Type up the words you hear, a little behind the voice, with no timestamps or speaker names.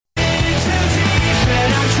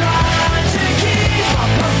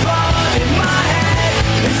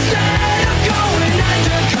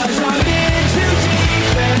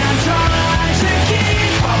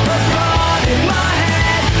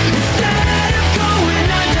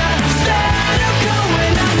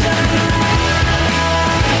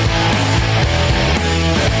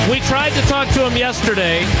talked to him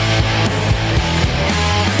yesterday.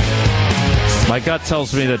 My gut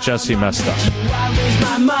tells me that Jesse messed up.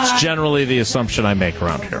 It's generally the assumption I make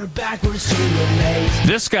around here.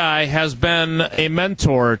 This guy has been a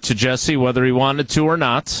mentor to Jesse, whether he wanted to or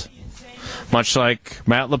not. Much like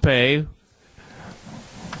Matt LePay,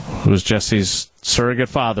 who was Jesse's surrogate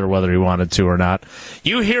father, whether he wanted to or not.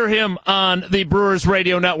 You hear him on the Brewers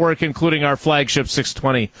Radio Network, including our flagship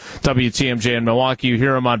 620 WTMJ in Milwaukee. You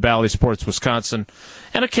hear him on Bally Sports Wisconsin.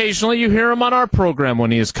 And occasionally you hear him on our program when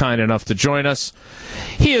he is kind enough to join us.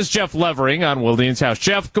 He is Jeff Levering on Wilde Tausch.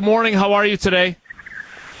 Jeff, good morning. How are you today?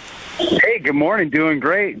 Hey, good morning. Doing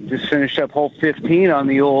great. Just finished up hole 15 on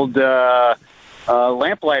the old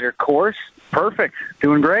lamplighter course. Perfect.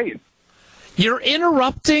 Doing great. You're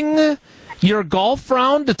interrupting your golf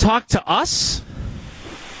round to talk to us?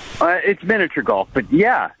 It's miniature golf, but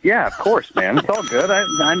yeah, of course, man. It's all good.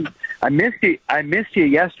 I missed you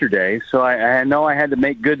yesterday, so I know I had to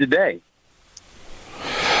make good today.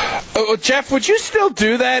 Oh, Jeff, would you still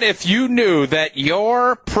do that if you knew that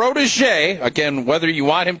your protege, again, whether you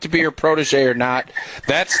want him to be your protege or not,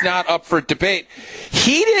 that's not up for debate.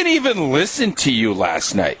 He didn't even listen to you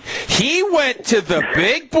last night. He went to the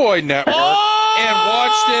Big Boy Network and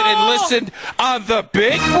watched it and listened on the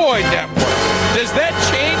Big Boy Network. Does that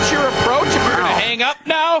change your approach if you're going to hang up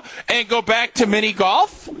now and go back to mini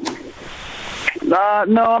golf? No,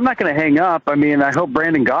 I'm not going to hang up. I mean, I hope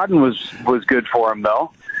Brandon Gaudin was good for him,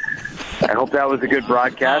 though. I hope that was a good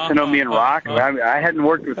broadcast. I know me and Rock, I hadn't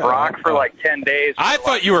worked with Rock for like 10 days. I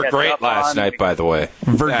thought you were great last night, by the way.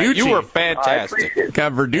 Verducci. You were fantastic.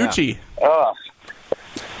 Got Verducci. Yeah.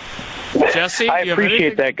 Jesse, I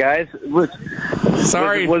appreciate that, guys.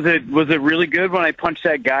 Sorry. Was it really good when I punched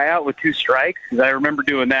that guy out with 2 strikes? Because I remember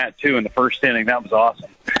doing that, too, in the first inning. That was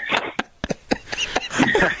awesome.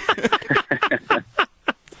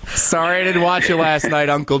 Sorry I didn't watch you last night,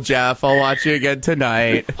 Uncle Jeff. I'll watch you again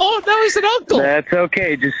tonight. Oh, that was an uncle. That's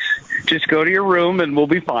okay. Just go to your room and we'll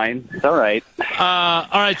be fine. It's all right. All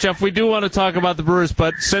right, Jeff, we do want to talk about the Brewers,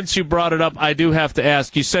 but since you brought it up, I do have to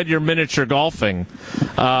ask. You said you're miniature golfing.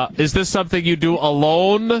 Is this something you do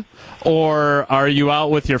alone, or are you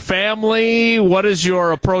out with your family? What is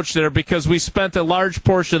your approach there? Because we spent a large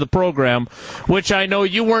portion of the program, which I know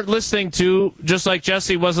you weren't listening to, just like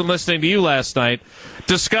Jesse wasn't listening to you last night,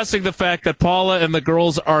 discussing the fact that Paula and the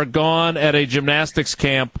girls are gone at a gymnastics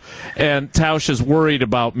camp, and Tausch is worried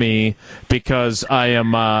about me because I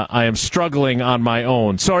am struggling on my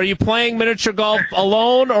own. So are you playing miniature golf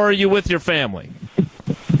alone, or are you with your family?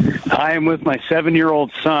 I am with my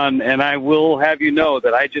 7-year-old son, and I will have you know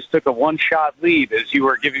that I just took a 1-shot lead as you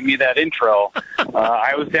were giving me that intro.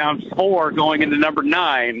 I was down 4 going into number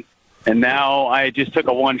 9, and now I just took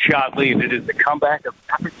a 1-shot lead. It is the comeback of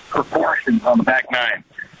epic proportions on the back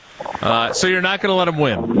 9. So you're not going to let him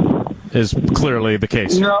win, is clearly the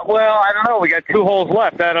case. No, well, I don't know. We got 2 holes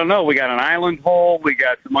left. I don't know. We got an island hole. We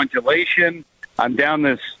got some undulation. I'm down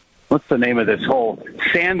this, what's the name of this hole?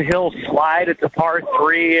 Sand Hill Slide. It's a par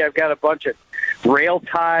 3. I've got a bunch of rail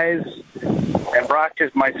ties. And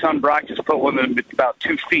my son Brock just put one in about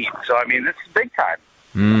 2 feet. So, I mean, this is big time.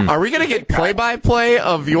 Are we going to get play-by-play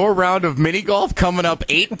of your round of mini golf coming up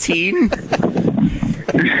 18?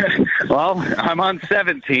 Well, I'm on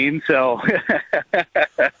 17, so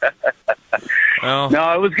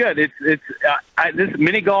no, it was good. It's this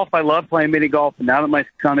mini golf. I love playing mini golf. And now that my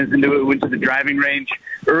son is into it, went to the driving range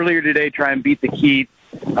earlier today, try and beat the heat.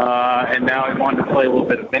 And now I wanted to play a little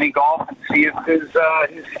bit of mini golf and see if his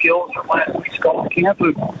skills from last week's golf camp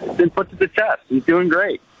have been put to the test. He's doing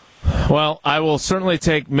great. Well, I will certainly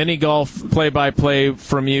take mini golf play-by-play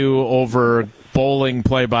from you over bowling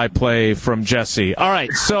play-by-play from Jesse. All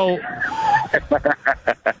right, so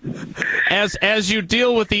as you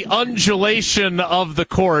deal with the undulation of the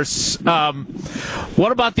course,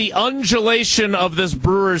 what about the undulation of this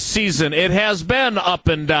Brewers season? It has been up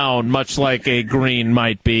and down, much like a green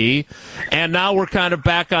might be, and now we're kind of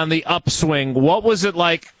back on the upswing. What was it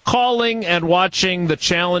like calling and watching the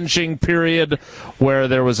challenging period where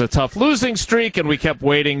there was a tough losing streak and we kept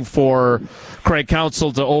waiting for Craig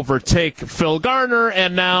Counsell to overtake Phil Garner,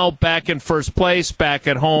 and now back in first place, back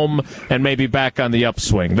at home, and maybe back on the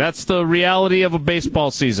upswing? That's the reality of a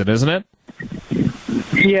baseball season, isn't it?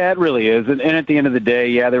 Yeah, it really is. And at the end of the day,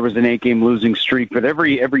 yeah, there was an 8-game losing streak, but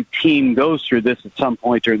every team goes through this at some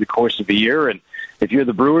point during the course of a year. And if you're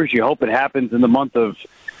the Brewers, you hope it happens in the month of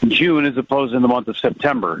June as opposed to in the month of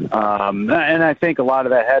September. And I think a lot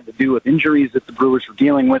of that had to do with injuries that the Brewers were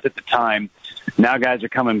dealing with at the time. now guys are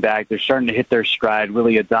coming back. They're starting to hit their stride.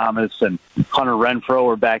 Willie Adames and Hunter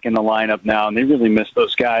Renfroe are back in the lineup now, and they really miss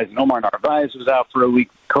those guys. And Omar Narvaez was out for a week,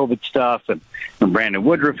 COVID stuff, and Brandon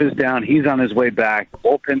Woodruff is down. He's on his way back. The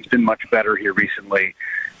bullpen's been much better here recently.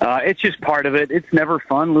 It's just part of it. It's never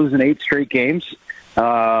fun losing 8 straight games.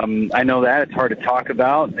 I know that. It's hard to talk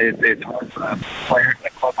about. It's hard for players in the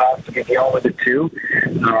clubhouse to get dealing with it too.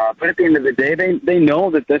 But at the end of the day, they know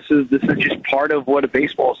that this is just part of what a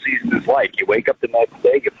baseball season is like. You wake up the next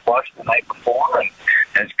day, get flushed the night before, and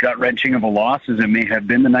as gut-wrenching of a loss as it may have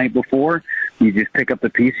been the night before, you just pick up the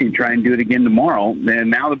piece and try and do it again tomorrow. And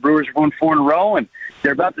now the Brewers are going 4 in a row, and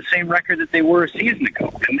they're about the same record that they were a season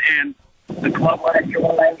ago. And the club last year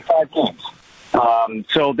won 95 games.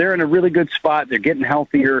 So they're in a really good spot. They're getting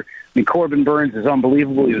healthier. I mean, Corbin Burns is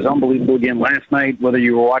unbelievable. He was unbelievable again last night. Whether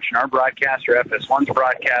you were watching our broadcast or FS1's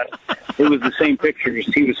broadcast, it was the same pictures.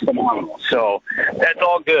 He was phenomenal. So that's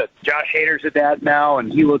all good. Josh Hader's a dad now,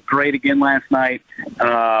 and he looked great again last night.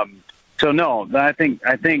 So no, I think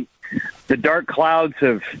the dark clouds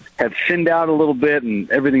have thinned out a little bit, and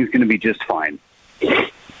everything's going to be just fine.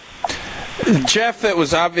 Jeff, it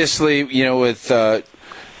was obviously,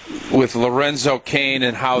 with Lorenzo Cain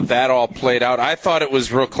and how that all played out. I thought it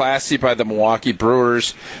was real classy by the Milwaukee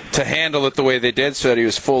Brewers to handle it the way they did so that he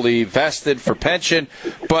was fully vested for pension.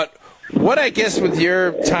 But what, I guess, with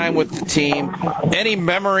your time with the team, any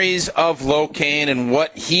memories of Lo Cain and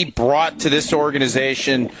what he brought to this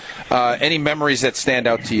organization, any memories that stand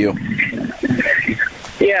out to you?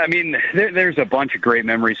 Yeah, I mean, there's a bunch of great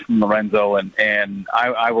memories from Lorenzo, and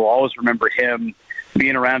I will always remember him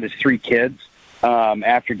being around his 3 kids.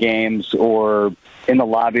 After games or in the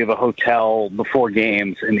lobby of a hotel before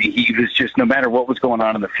games. And he was just, no matter what was going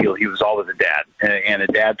on in the field, he was always a dad, and a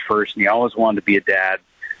dad first, and he always wanted to be a dad.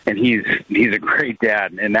 And he's a great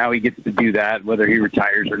dad, and now he gets to do that. Whether he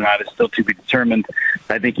retires or not is still to be determined.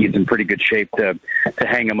 I think he's in pretty good shape to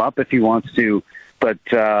hang him up if he wants to. But,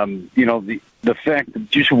 the fact that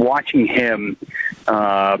just watching him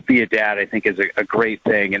be a dad, I think, is a great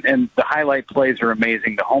thing. And the highlight plays are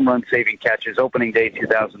amazing. The home run saving catches, opening day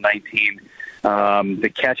 2019,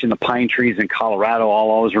 the catch in the pine trees in Colorado,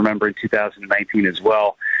 I'll always remember in 2019 as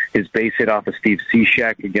well. His base hit off of Steve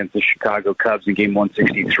Cishek against the Chicago Cubs in game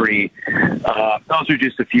 163. Those are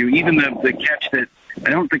just a few. Even the catch that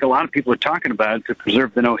I don't think a lot of people are talking about to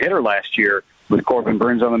preserve the no-hitter last year with Corbin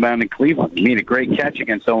Burns on the mound in Cleveland. He made a great catch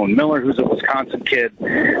against Owen Miller, who's a Wisconsin kid,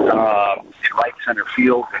 in right center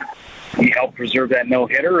field. He helped preserve that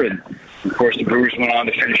no-hitter, and, of course, the Brewers went on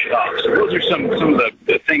to finish it off. So those are some of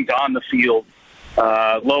the things on the field.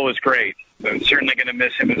 Lowe is great. I'm certainly going to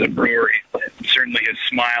miss him as a Brewer. Certainly his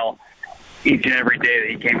smile each and every day that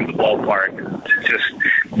he came to the ballpark.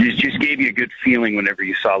 It just gave you a good feeling whenever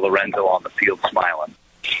you saw Lorenzo on the field smiling.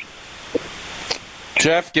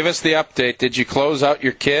 Jeff, give us the update. Did you close out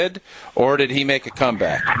your kid, or did he make a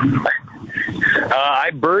comeback? I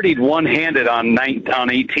birdied one-handed on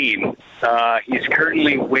 18. He's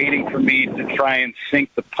currently waiting for me to try and sink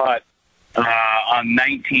the putt on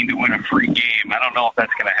 19 to win a free game. I don't know if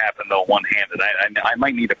that's going to happen, though, one-handed. I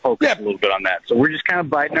might need to focus a little bit on that. So we're just kind of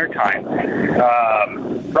biding our time.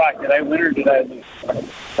 Brock, did I win or did I lose?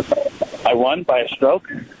 I won by a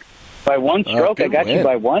stroke? By one stroke? I got you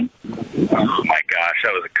by one? Oh, my gosh,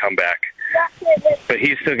 that was a comeback. But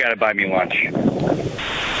he's still got to buy me lunch. You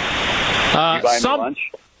buy me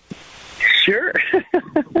lunch? Sure.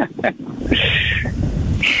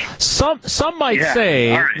 Some might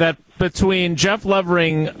say that between Jeff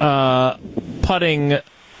Levering putting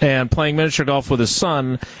and playing miniature golf with his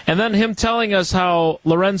son, and then him telling us how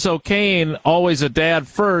Lorenzo Cain, always a dad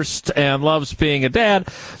first and loves being a dad,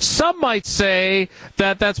 some might say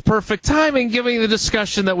that that's perfect timing, given the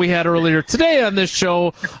discussion that we had earlier today on this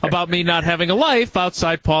show about me not having a life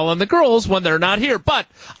outside Paul and the girls when they're not here. But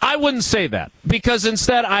I wouldn't say that, because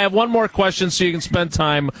instead I have one more question so you can spend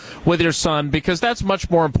time with your son, because that's much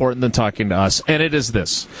more important than talking to us, and it is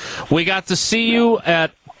this. We got to see you at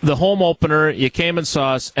the home opener. You came and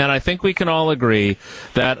saw us, and I think we can all agree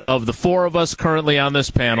that of the 4 of us currently on this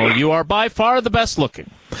panel, you are by far the best looking.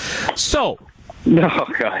 So, oh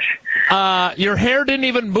gosh, your hair didn't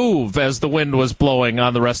even move as the wind was blowing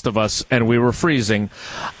on the rest of us, and we were freezing.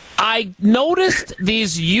 I noticed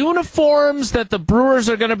these uniforms that the Brewers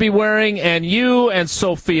are going to be wearing, and you and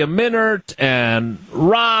Sophia Minert and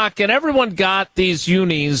Rock and everyone got these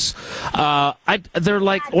unis. They're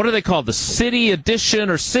like, what are they called? The City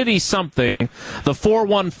Edition or City something? The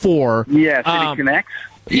 414. Yeah, City Connects.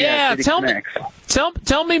 Yeah, City tell Connects.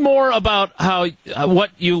 Tell me more about how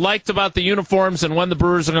what you liked about the uniforms and when the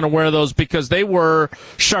Brewers are going to wear those, because they were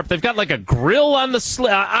sharp. They've got like a grill on the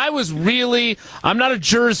sleeve. I'm not a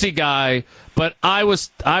jersey guy, but I was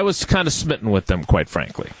kind of smitten with them, quite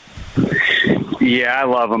frankly. Yeah, I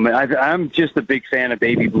love them. I'm just a big fan of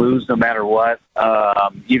baby blues, no matter what.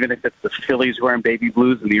 Even if it's the Phillies wearing baby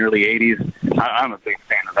blues in the early '80s, I'm a big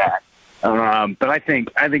fan of that. But I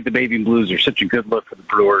think the baby blues are such a good look for the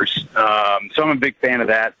Brewers. So I'm a big fan of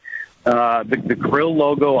that. The grill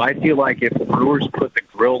logo, I feel like if the Brewers put the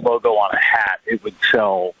grill logo on a hat, it would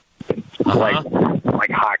sell like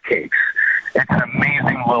hotcakes. It's an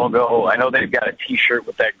amazing logo. I know they've got a T-shirt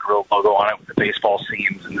with that grill logo on it with the baseball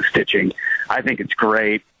seams and the stitching. I think it's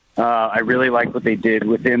great. I really like what they did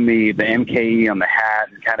within the MKE on the hat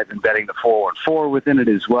and kind of embedding the 414 within it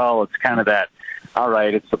as well. It's kind of that, all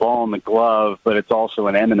right, it's the ball and the glove, but it's also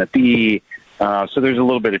an M and a B. So there's a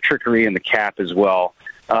little bit of trickery in the cap as well.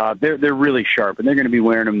 They're really sharp, and they're going to be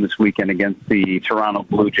wearing them this weekend against the Toronto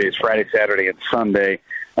Blue Jays, Friday, Saturday, and Sunday,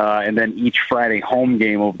 and then each Friday home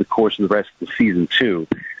game over the course of the rest of the season, too.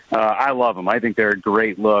 I love them. I think they're a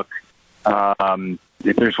great look.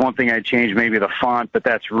 If there's one thing I'd change, maybe the font, but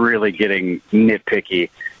that's really getting nitpicky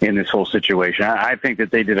in this whole situation. I think that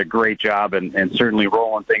they did a great job, and certainly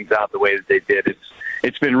rolling things out the way that they did.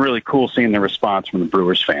 It's been really cool seeing the response from the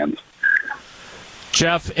Brewers fans.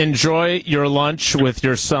 Jeff, enjoy your lunch with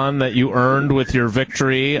your son that you earned with your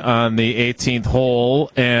victory on the 18th hole,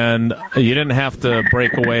 and you didn't have to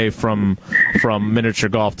break away from miniature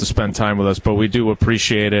golf to spend time with us, but we do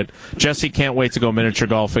appreciate it. Jesse can't wait to go miniature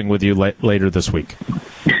golfing with you later this week.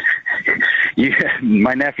 Yeah,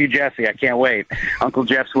 my nephew Jesse, I can't wait. Uncle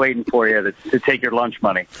Jeff's waiting for you to take your lunch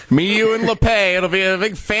money. Me, you, and LePay. It'll be a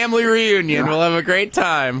big family reunion. We'll have a great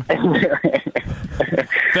time.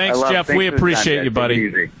 Thanks, Jeff. We appreciate you,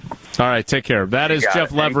 buddy. All right, take care. That is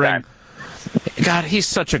Jeff Levering. God, he's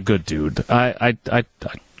such a good dude. I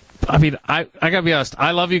mean, I gotta be honest.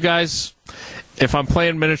 I love you guys. If I'm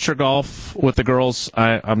playing miniature golf with the girls,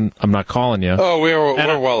 I'm not calling you. Oh, we're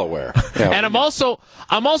well aware. Yeah, and I'm also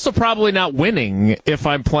probably not winning if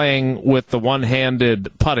I'm playing with the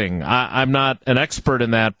one-handed putting. I'm not an expert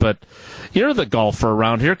in that, but you're the golfer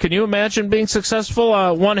around here. Can you imagine being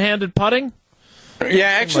successful one-handed putting? Yeah,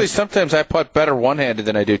 actually, sometimes I putt better one-handed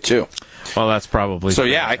than I do two. Well, that's probably so.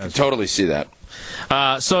 True. Yeah, I can totally see that.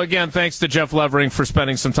 So again, thanks to Jeff Levering for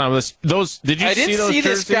spending some time with us. Did you see those jerseys?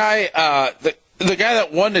 This guy, the guy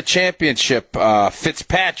that won the championship,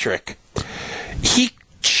 Fitzpatrick. He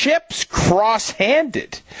chips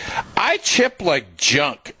cross-handed. I chip like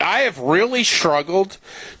junk. I have really struggled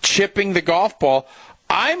chipping the golf ball.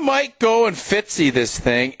 I might go and Fitzy this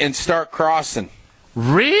thing and start crossing.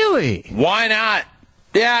 Really? Why not?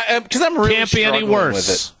 Yeah, because I'm really can't be any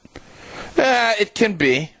worse with it. It can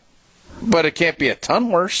be, but it can't be a ton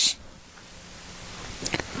worse.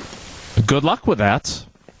 Good luck with that.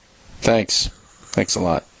 Thanks a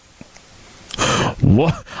lot.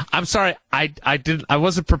 What? I'm sorry, I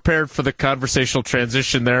wasn't prepared for the conversational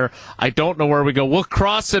transition there. I don't know where we go. We'll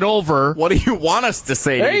cross it over. What do you want us to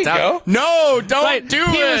say? There you go. No, don't do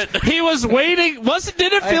it. He was waiting.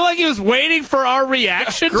 Did it feel like he was waiting for our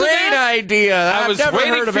reaction? Great to that? idea. I was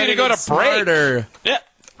waiting for you to go to break. Yeah.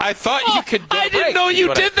 I thought you could. I didn't know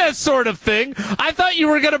you did that sort of thing. I thought you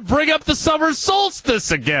were going to bring up the summer solstice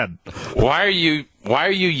again. Why are you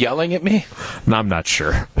yelling at me? No, I'm not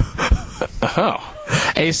sure. Oh.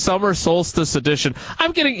 A summer solstice edition.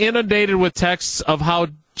 I'm getting inundated with texts of how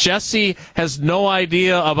Jesse has no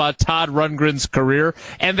idea about Todd Rundgren's career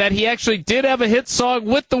and that he actually did have a hit song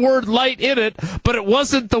with the word light in it, but it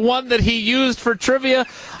wasn't the one that he used for trivia.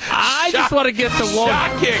 Just want to get to one.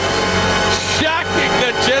 Shocking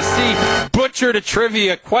that Jesse butchered a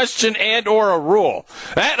trivia question and or a rule.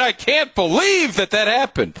 That I can't believe that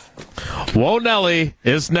happened. Whoa, Nelly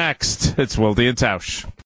is next. It's Wilde Tausch.